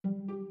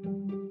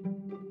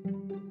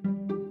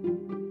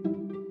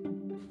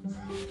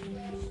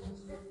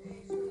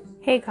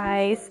Hey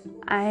guys,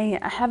 I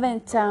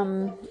haven't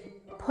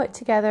put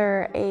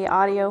together a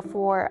audio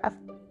for a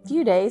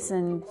few days,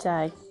 and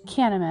I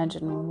can't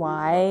imagine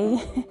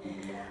why.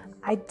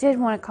 I did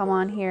want to come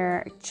on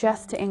here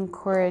just to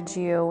encourage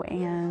you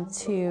and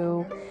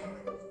to,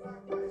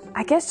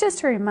 I guess, just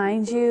to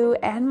remind you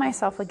and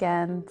myself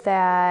again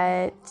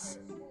that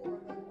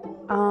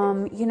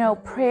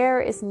prayer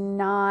is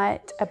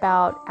not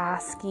about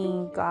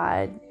asking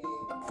God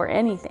for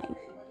anything.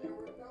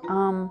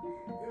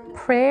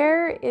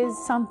 Prayer is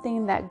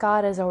something that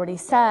God has already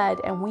said,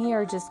 and we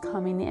are just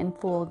coming in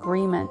full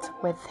agreement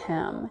with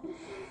Him.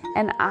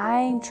 And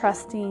I'm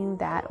trusting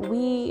that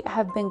we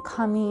have been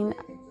coming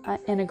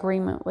in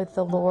agreement with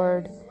the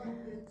Lord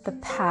the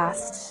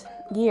past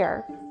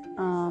year.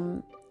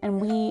 And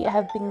we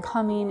have been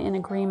coming in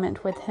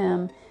agreement with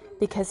Him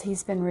because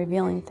He's been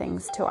revealing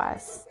things to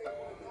us.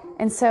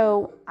 And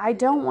so I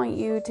don't want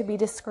you to be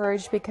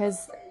discouraged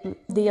because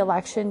the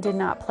election did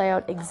not play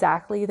out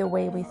exactly the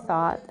way we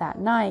thought that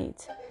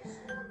night.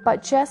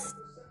 But just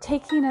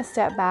taking a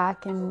step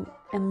back and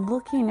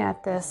looking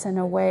at this in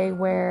a way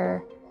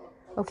where,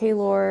 okay,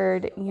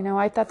 Lord,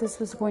 I thought this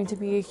was going to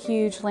be a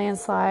huge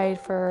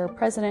landslide for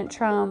President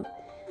Trump.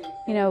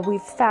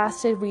 We've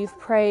fasted, we've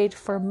prayed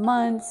for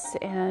months,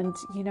 and,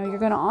 you're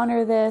going to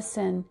honor this,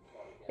 and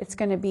it's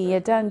going to be a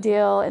done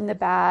deal in the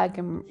bag,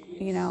 and,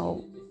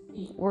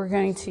 we're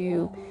going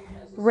to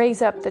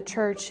raise up the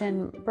church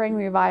and bring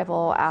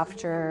revival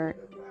after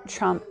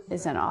Trump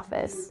is in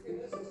office.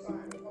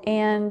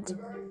 And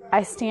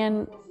I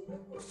stand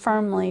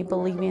firmly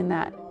believing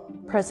that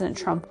President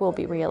Trump will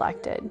be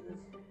reelected.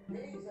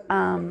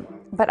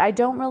 But I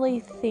don't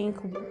really think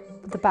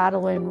the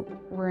battle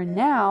we're in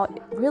now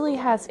really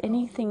has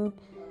anything.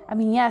 I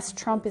mean, yes,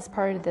 Trump is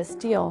part of this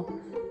deal,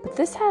 but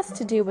this has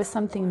to do with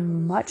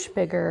something much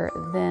bigger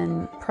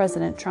than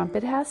President Trump.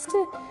 It has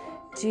to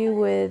do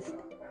with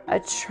a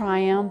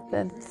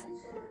triumphant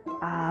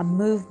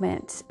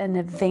movement, an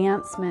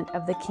advancement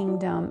of the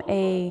kingdom,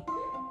 a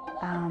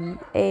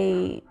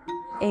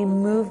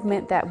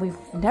movement that we've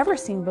never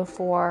seen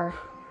before,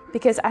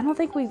 because I don't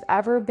think we've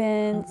ever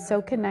been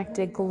so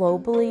connected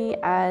globally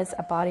as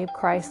a body of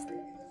Christ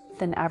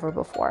than ever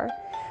before.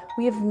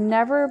 We have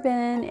never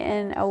been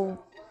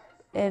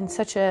in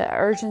such an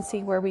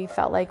urgency where we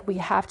felt like we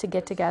have to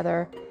get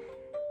together,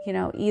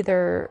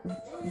 either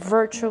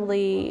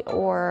virtually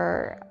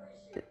or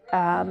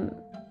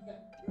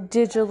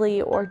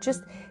digitally, or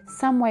just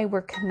some way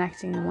we're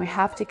connecting, and we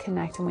have to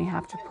connect, and we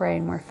have to pray,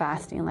 and we're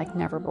fasting like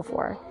never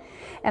before.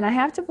 And I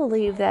have to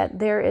believe that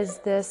there is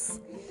this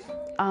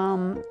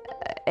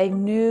a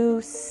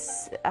new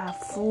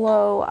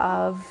flow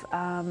of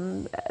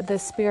the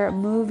Spirit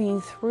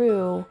moving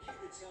through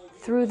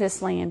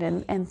this land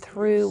and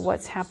through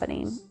what's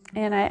happening.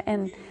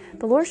 And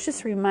the Lord's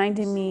just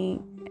reminding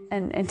me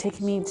and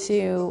taking me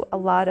to a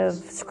lot of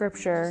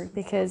scripture,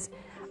 because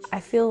I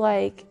feel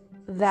like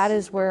that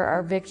is where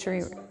our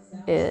victory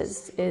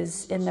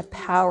is in the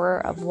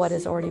power of what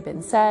has already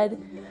been said,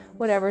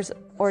 whatever's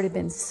already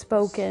been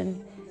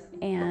spoken,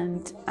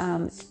 and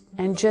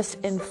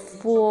just in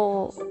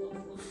full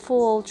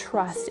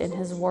trust in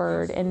His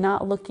word, and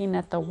not looking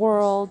at the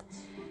world,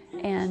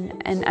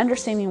 and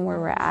understanding where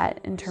we're at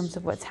in terms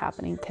of what's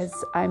happening. Because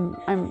I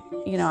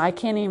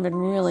can't even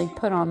really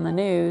put on the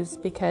news,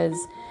 because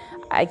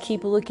I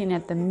keep looking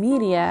at the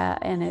media,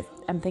 and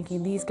I'm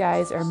thinking these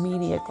guys are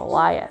media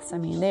Goliaths. I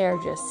mean, they're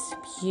just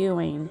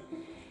spewing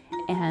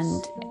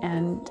and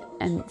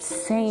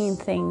saying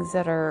things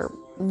that are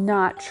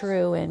not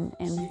true, and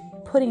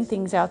putting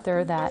things out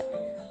there that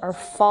are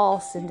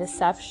false and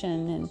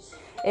deception, and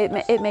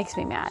it makes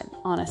me mad.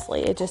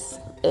 Honestly, it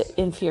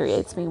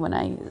infuriates me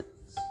when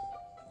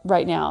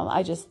right now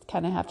I just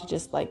kind of have to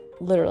just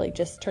literally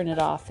just turn it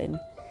off and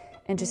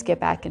just get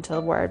back into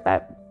the word.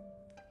 But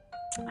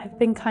I've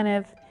been kind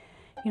of,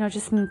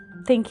 just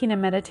thinking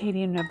and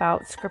meditating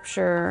about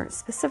scripture.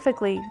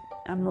 Specifically,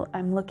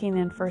 I'm looking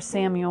in 1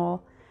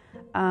 Samuel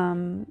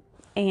and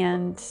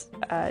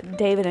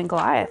David and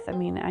Goliath. I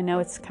mean, I know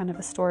it's kind of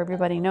a story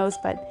everybody knows,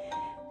 but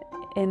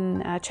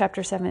in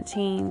chapter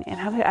 17,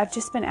 and I've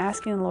just been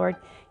asking the Lord,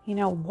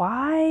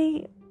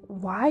 why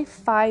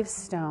 5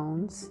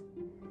 stones?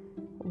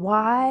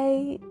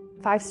 Why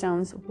 5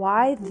 stones?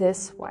 Why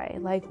this way?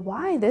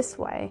 Why this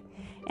way?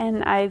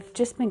 And I've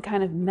just been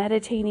kind of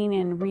meditating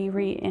and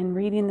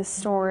reading the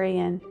story,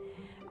 and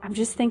I'm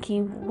just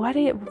thinking, what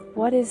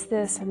is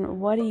this, and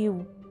what are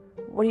you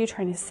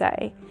trying to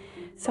say?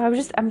 So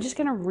I'm just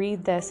going to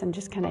read this and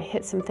just kind of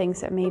hit some things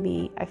that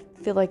maybe I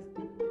feel like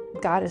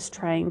God is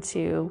trying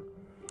to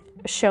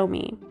show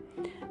me.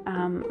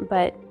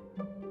 But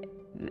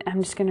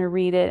I'm just going to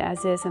read it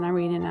as is, and I'm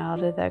reading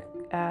out of the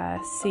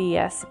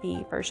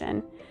CSB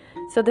version.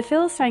 So the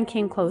Philistine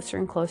came closer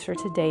and closer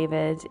to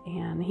David,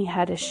 and he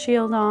had his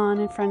shield on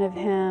in front of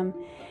him.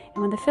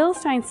 And when the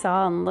Philistine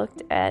saw and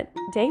looked at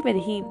David,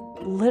 he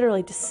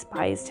literally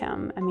despised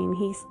him. I mean,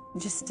 he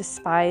just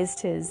despised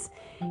his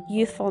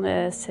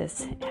youthfulness,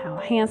 how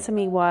handsome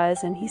he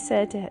was. And he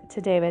said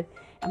to David,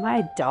 "Am I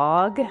a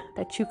dog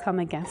that you come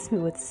against me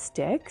with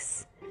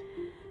sticks?"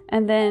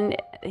 And then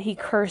he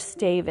cursed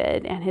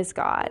David and his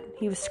God.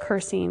 He was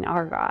cursing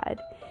our God.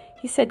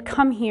 He said,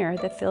 "Come here,"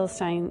 the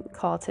Philistine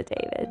called to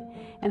David,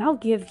 "and I'll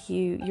give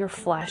you your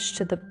flesh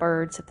to the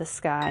birds of the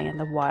sky and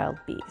the wild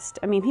beast."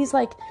 I mean, he's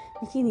like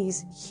making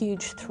these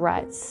huge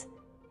threats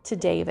to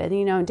David.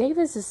 You know,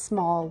 David's a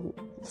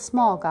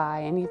small guy,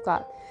 and you've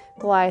got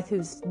Goliath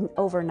who's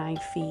over 9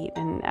 feet,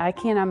 and I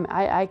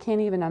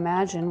can't even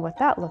imagine what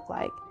that looked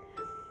like.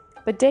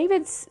 But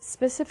David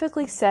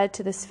specifically said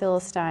to this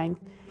Philistine,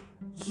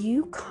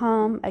 "You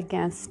come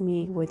against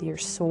me with your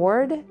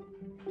sword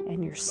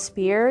and your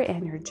spear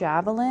and your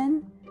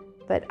javelin,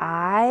 but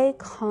I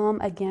come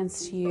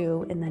against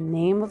you in the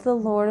name of the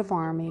Lord of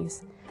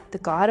armies, the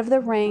God of the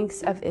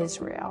ranks of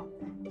Israel.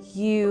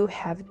 You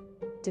have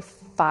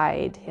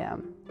defied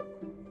him."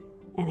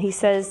 And he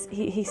says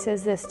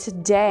this,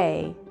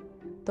 "Today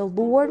the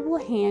Lord will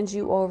hand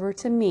you over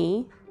to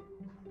me.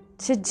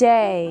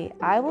 Today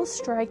I will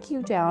strike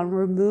you down,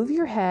 remove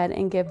your head,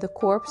 and give the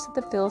corpse of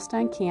the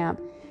Philistine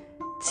camp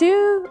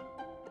to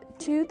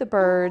the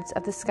birds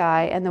of the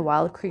sky and the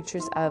wild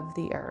creatures of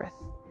the earth.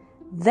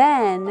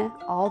 Then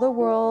all the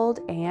world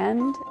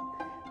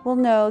will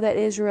know that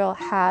Israel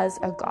has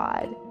a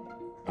God.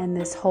 And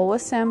this whole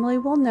assembly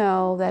will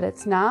know that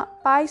it's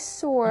not by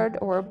sword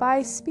or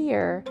by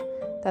spear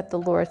that the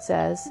Lord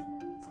says,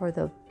 for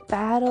the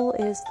battle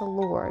is the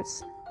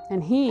Lord's,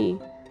 and he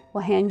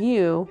will hand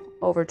you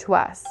over to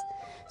us."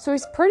 So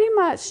he's pretty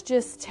much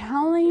just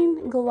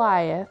telling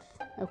Goliath,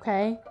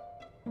 okay,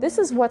 this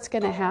is what's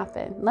going to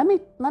happen. Let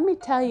me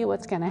tell you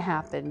what's going to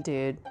happen,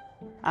 dude.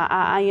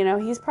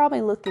 He's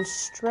probably looking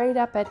straight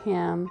up at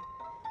him,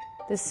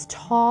 this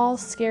tall,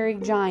 scary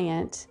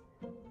giant,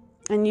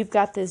 and you've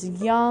got this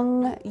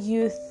young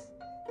youth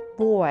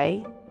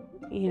boy,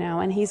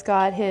 and he's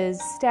got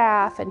his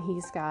staff, and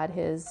he's got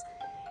his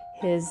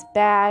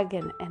bag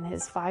and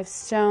his 5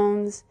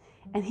 stones,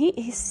 and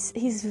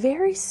he's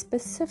very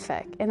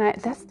specific, and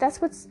that's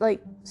what's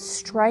like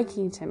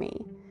striking to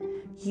me.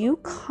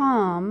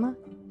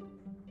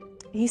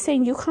 He's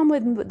saying, "You come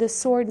with the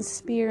sword and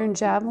spear and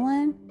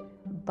javelin,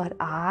 but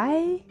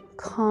I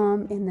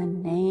come in the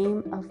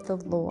name of the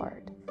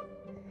Lord."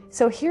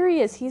 So here he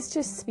is. He's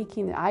just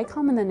speaking, "I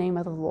come in the name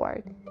of the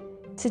Lord.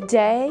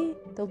 Today,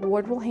 the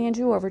Lord will hand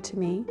you over to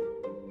me."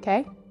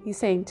 Okay? He's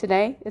saying,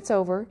 today, it's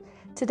over.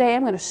 Today,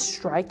 I'm going to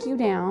strike you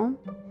down.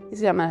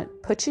 I'm going to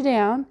put you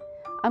down.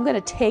 I'm going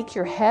to take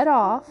your head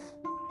off.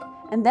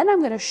 And then I'm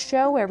going to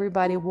show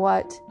everybody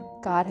what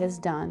God has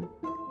done.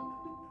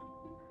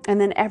 And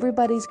then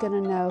everybody's going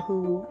to know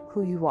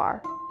who you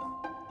are.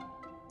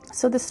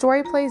 So the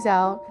story plays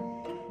out.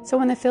 So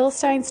when the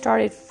Philistines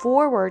started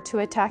forward to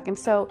attack him,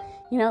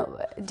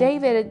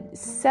 David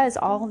says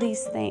all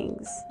these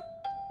things,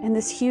 and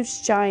this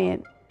huge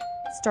giant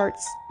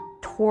starts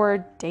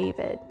toward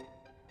David.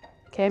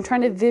 Okay, I'm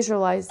trying to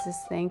visualize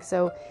this thing.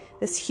 So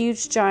this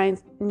huge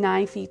giant,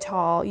 9 feet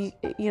tall,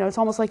 it's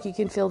almost like you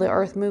can feel the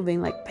earth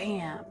moving, like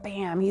bam,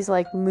 bam. He's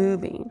like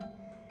moving.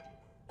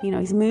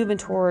 He's moving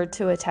toward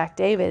to attack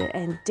David,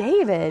 and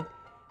David,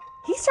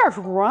 he starts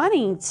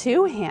running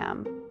to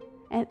him.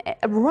 And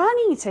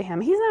running to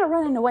him. He's not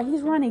running away.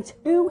 He's running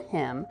to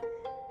him.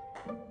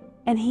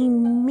 And he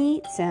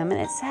meets him.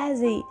 And it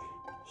says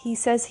he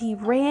says he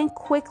ran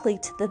quickly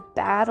to the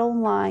battle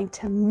line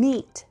to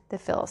meet the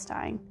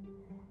Philistine.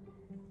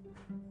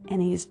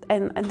 And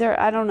they're,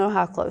 I don't know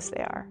how close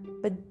they are.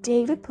 But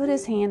David put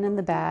his hand in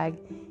the bag.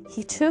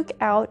 He took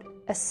out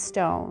a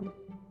stone.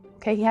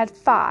 Okay, he had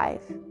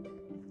 5.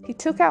 He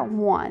took out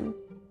 1.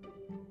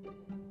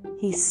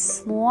 He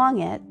slung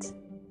it.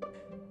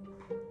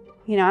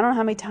 I don't know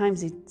how many times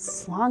he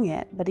slung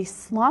it, but he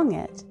slung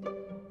it.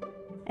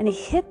 And he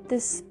hit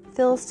this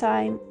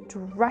Philistine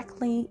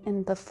directly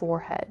in the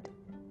forehead.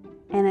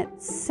 And it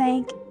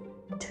sank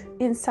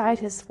inside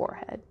his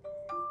forehead.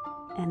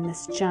 And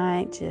this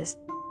giant just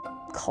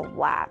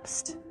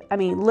collapsed. I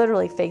mean,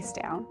 literally face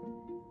down.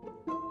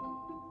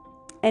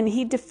 And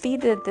he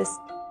defeated this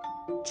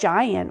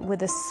giant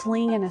with a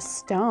sling and a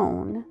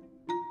stone.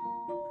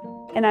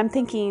 And I'm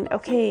thinking,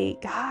 okay,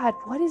 God,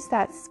 what is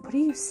that? What are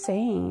you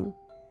saying?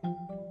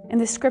 And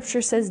the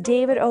scripture says,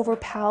 David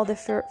overpowered the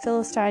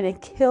Philistine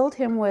and killed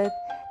him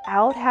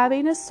without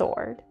having a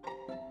sword.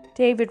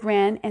 David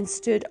ran and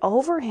stood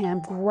over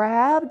him,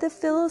 grabbed the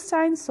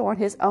Philistine's sword,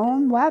 his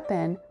own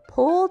weapon,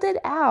 pulled it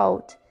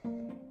out,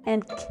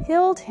 and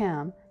killed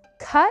him,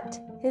 cut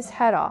his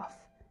head off.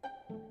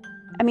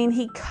 I mean,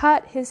 he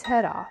cut his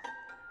head off.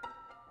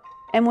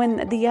 And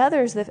when the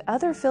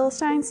other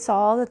Philistines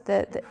saw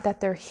that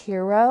their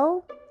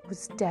hero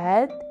was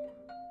dead,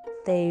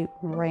 they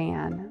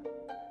ran.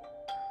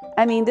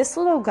 I mean, this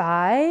little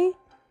guy,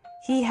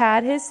 he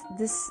had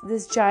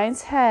this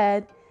giant's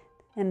head,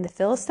 and the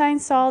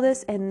Philistines saw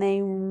this, and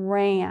they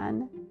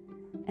ran.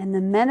 And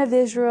the men of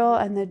Israel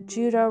and the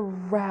Judah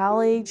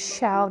rallied,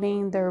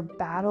 shouting their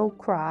battle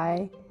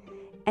cry,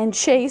 and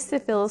chased the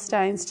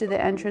Philistines to the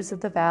entrance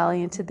of the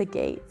valley and to the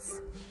gates.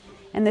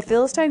 And the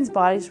Philistines'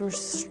 bodies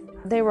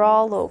were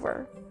all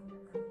over.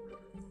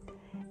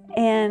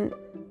 And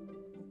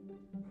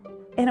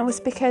And it was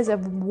because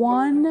of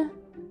one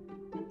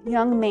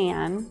young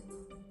man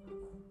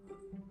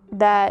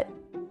that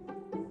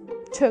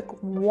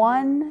took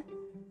one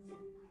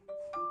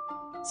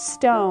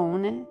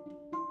stone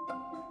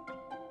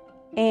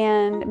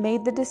and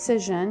made the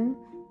decision,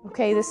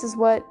 okay, this is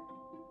what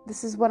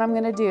I'm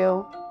going to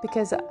do,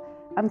 because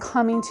I'm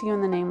coming to you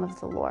in the name of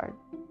the Lord.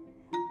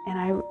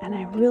 And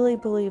I really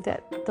believe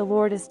that the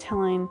Lord is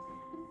telling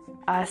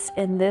us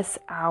in this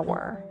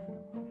hour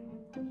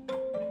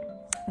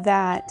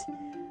that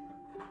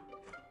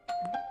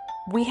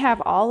we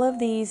have all of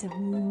these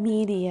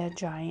media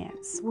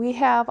giants. We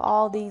have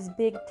all these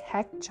big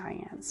tech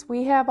giants.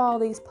 We have all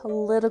these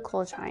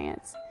political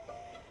giants.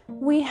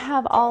 We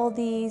have all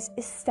these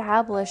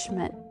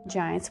establishment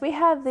giants. We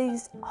have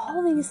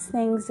all these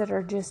things that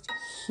are just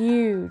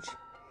huge.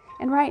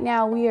 And right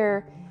now we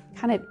are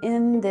kind of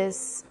in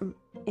this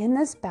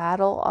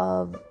battle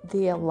of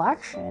the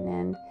election,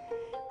 and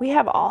we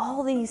have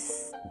all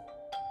these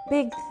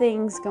big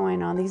things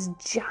going on, these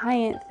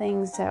giant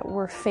things that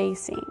we're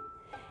facing.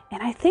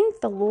 And I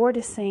think the Lord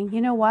is saying,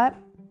 you know what?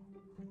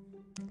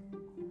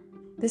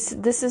 This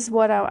is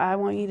what I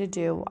want you to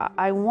do.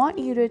 I want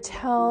you to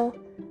tell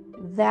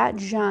that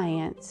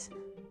giant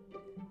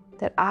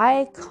that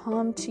I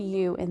come to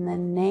you in the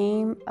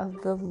name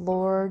of the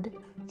Lord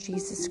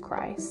Jesus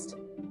Christ.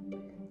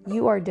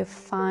 You are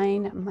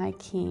defying my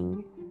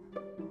King,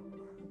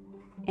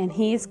 and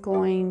He's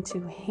going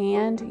to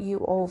hand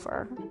you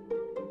over,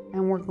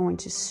 and we're going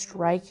to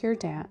strike you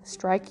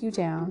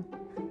down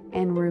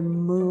and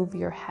remove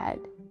your head.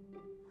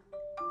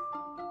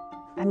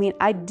 I mean,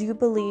 I do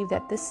believe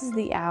that this is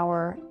the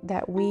hour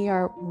that we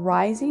are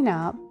rising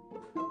up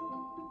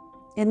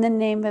in the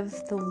name of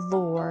the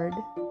Lord,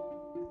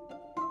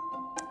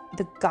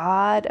 the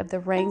God of the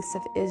ranks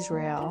of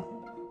Israel,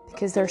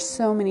 because there's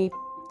so many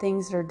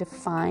things that are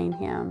defying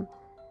Him.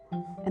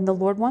 And the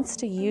Lord wants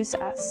to use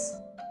us.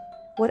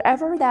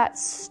 Whatever that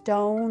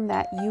stone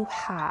that you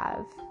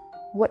have,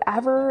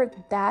 whatever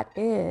that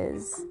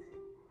is,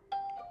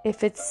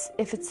 if it's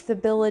the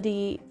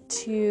ability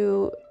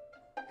to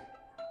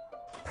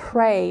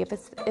pray, if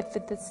it's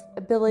the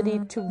ability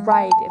to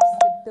write, if it's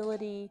the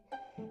ability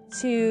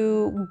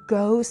to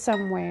go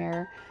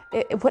somewhere,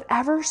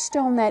 whatever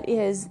stone that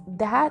is,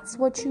 that's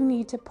what you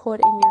need to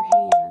put in your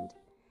hand.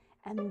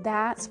 And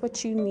that's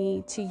what you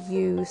need to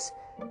use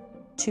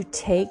to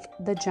take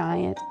the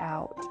giant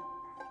out.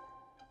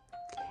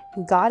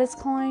 And God is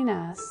calling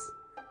us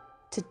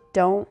to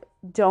don't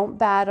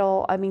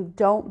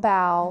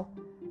bow,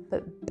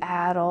 but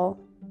battle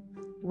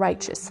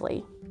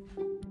righteously.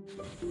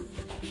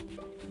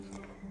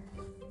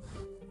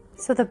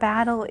 So the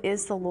battle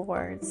is the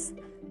Lord's.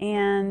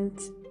 And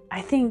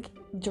I think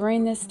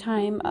during this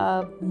time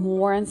of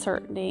more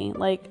uncertainty,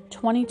 like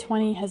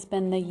 2020 has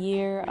been the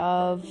year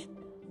of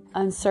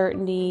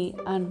uncertainty,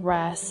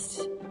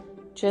 unrest,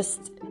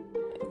 just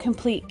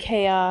complete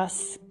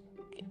chaos.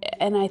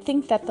 And I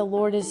think that the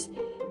Lord is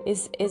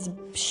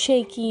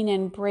shaking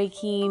and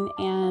breaking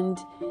and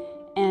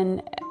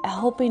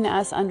helping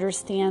us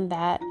understand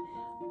that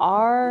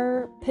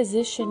our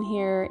position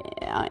here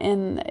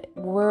in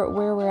where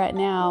we're at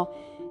now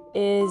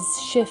is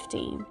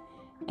shifting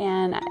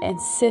and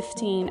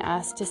sifting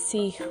us to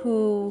see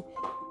who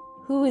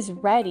is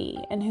ready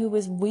and who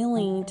is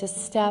willing to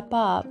step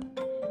up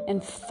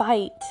and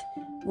fight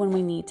when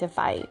we need to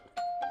fight.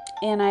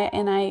 And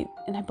I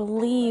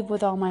believe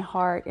with all my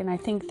heart, and I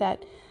think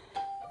that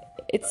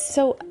it's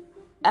so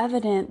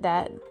evident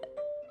that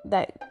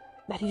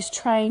He's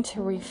trying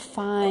to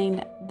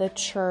refine the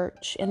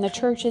church. And the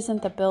church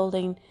isn't the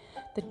building.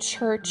 The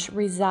church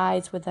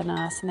resides within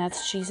us, and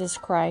that's Jesus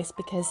Christ,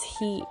 because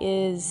He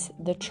is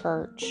the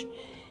church.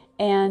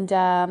 And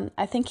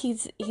I think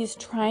He's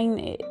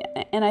trying,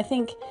 and I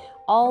think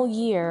all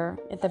year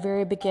at the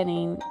very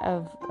beginning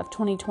of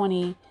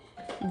 2020,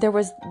 there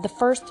was the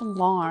first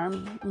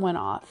alarm went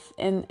off,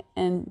 and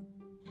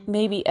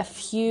maybe a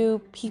few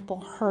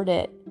people heard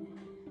it,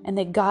 and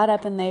they got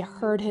up and they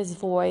heard His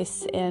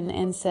voice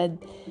and said,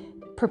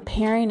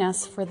 preparing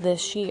us for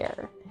this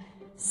year.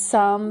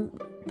 Some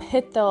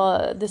hit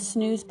the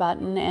snooze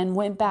button and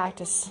went back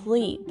to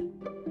sleep,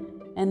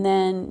 and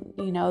then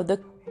the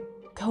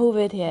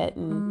COVID hit,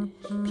 and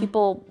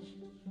people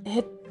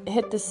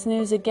hit the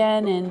snooze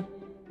again, and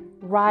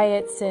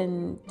riots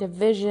and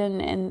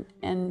division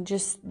and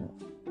just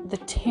the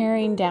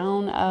tearing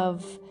down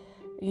of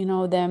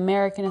the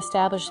American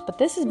establishment. But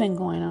this has been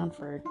going on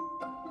for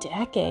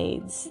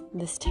decades,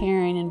 this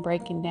tearing and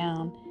breaking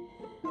down.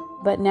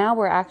 But now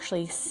we're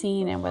actually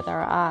seeing it with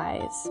our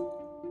eyes.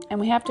 And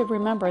we have to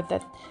remember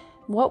that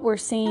what we're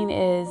seeing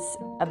is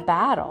a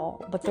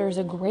battle, but there's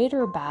a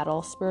greater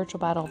battle, spiritual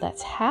battle,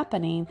 that's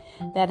happening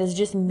that is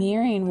just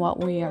mirroring what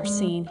we are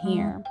seeing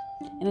here.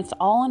 And it's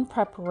all in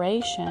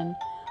preparation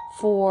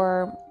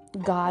for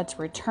God's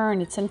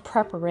return. It's in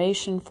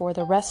preparation for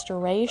the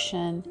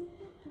restoration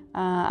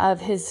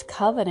of His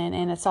covenant,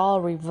 and it's all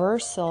a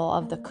reversal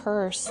of the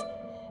curse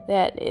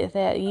that it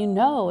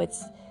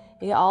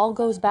all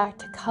goes back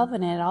to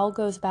covenant. It all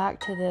goes back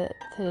to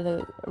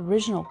the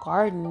original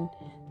garden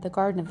the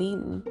Garden of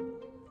Eden,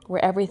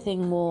 where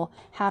everything will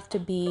have to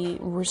be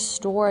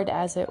restored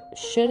as it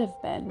should have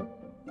been.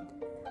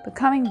 But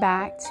coming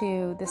back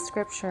to the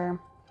scripture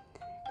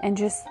and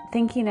just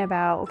thinking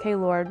about, okay,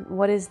 Lord,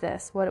 what is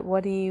this?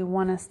 What do you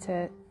want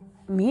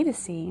me to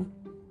see?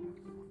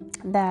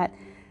 That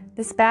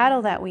this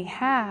battle that we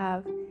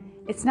have,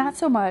 it's not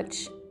so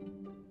much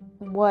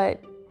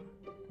what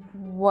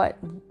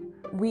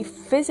we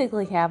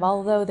physically have,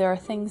 although there are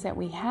things that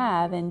we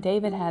have, and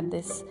David had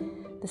the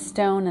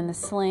stone and the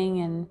sling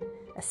and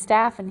a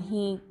staff, and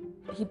he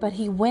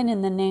went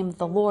in the name of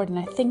the Lord, and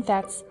I think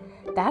that's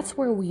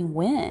where we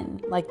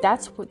win. Like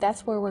that's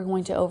where we're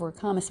going to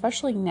overcome,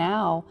 especially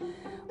now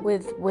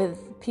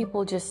with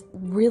people just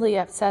really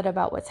upset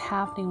about what's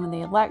happening with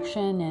the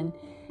election, and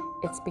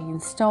it's being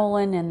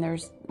stolen, and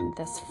there's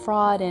this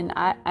fraud, and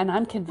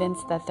I'm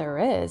convinced that there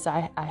is.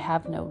 I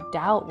have no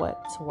doubt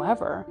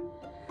whatsoever.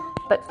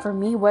 But for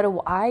me, what do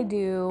I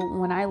do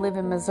when I live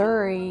in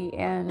Missouri,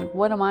 and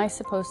what am I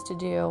supposed to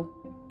do?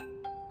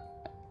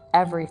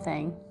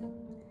 Everything.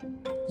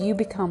 You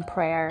become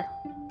prayer.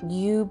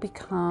 You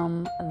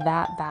become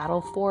that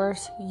battle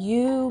force.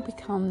 You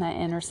become that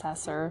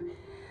intercessor,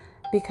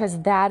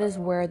 because that is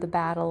where the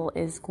battle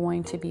is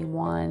going to be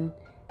won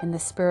in the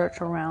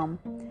spiritual realm.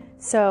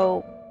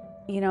 So,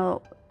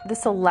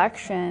 this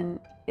election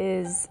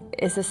is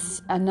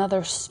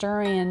another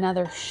stirring,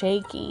 another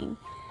shaking.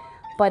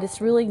 But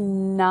it's really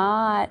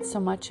not so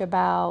much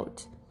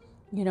about,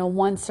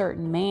 one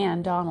certain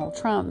man, Donald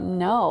Trump.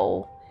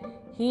 No,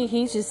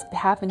 he's just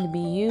happened to be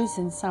used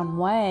in some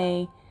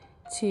way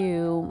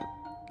to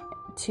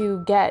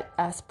get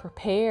us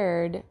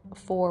prepared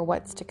for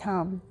what's to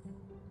come.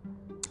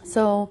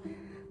 So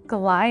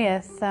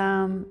Goliath,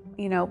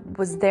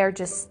 was there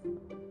just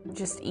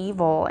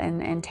evil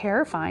and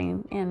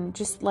terrifying, and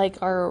just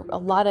like a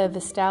lot of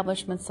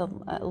establishments, a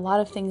lot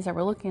of things that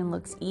we're looking at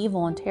looks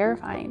evil and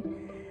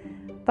terrifying.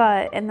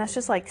 And that's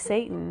just like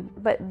Satan.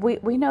 But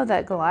we know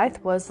that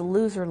Goliath was the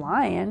loser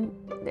lion.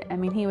 I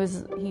mean, he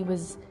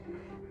was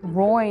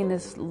roaring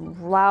this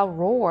loud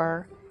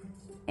roar,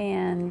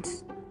 and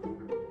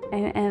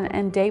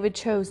David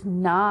chose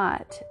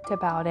not to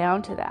bow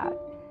down to that,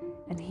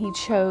 and he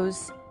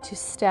chose to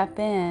step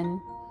in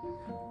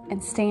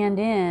and stand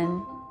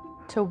in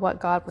to what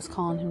God was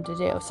calling him to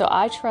do. So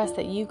I trust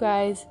that you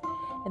guys,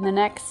 in the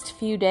next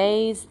few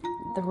days,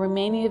 the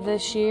remaining of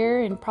this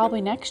year and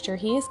probably next year,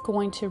 he is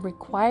going to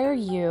require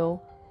you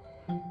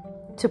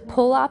to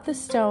pull out the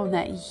stone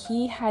that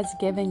he has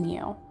given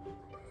you,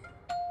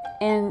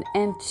 and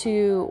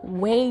to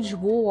wage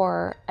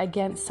war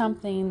against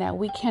something that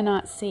we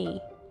cannot see.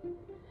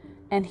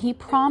 And he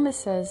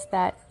promises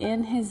that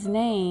in his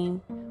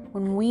name,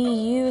 when we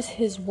use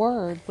his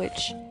word,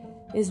 which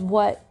is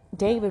what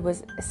David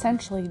was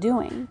essentially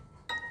doing,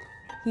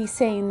 he's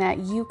saying that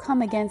you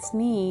come against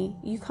me,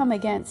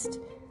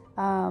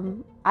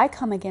 I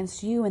come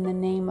against you in the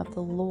name of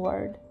the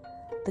Lord,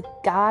 the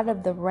God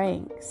of the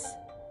ranks,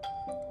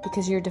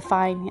 because you're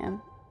defying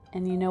him.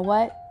 And you know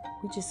what?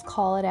 We just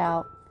call it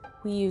out.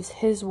 We use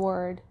his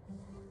word,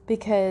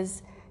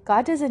 because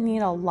God doesn't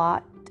need a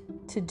lot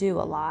to do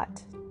a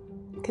lot.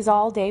 Because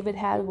all David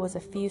had was a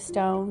few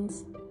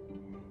stones,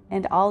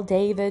 and all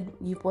David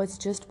was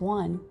just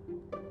one.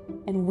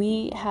 And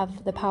we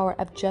have the power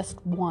of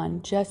just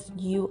one. Just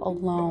you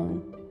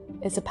alone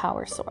is a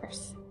power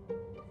source.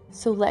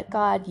 So let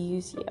God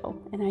use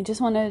you. And I just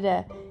wanted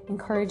to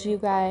encourage you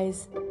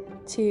guys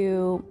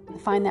to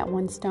find that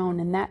one stone,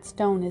 and that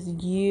stone is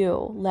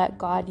you. Let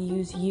God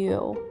use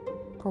you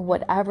for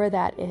whatever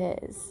that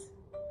is.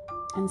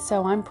 And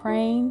so I'm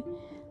praying.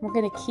 We're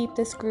going to keep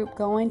this group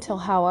going till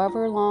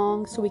however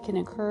long, so we can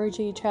encourage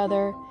each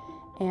other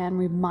and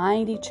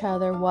remind each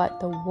other what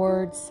the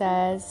word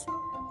says,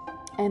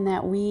 and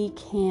that we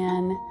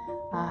can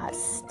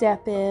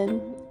step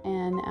in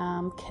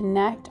and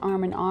connect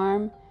arm in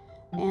arm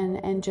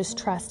and just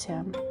trust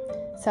him.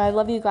 So I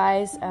love you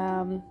guys.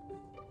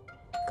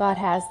 God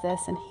has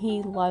this, and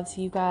he loves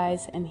you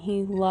guys, and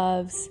he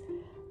loves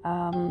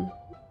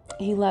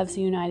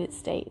the United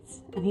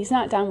States, and he's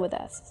not done with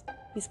us.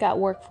 He's got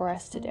work for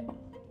us to do.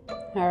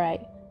 All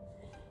right.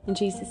 In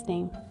Jesus'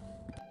 name.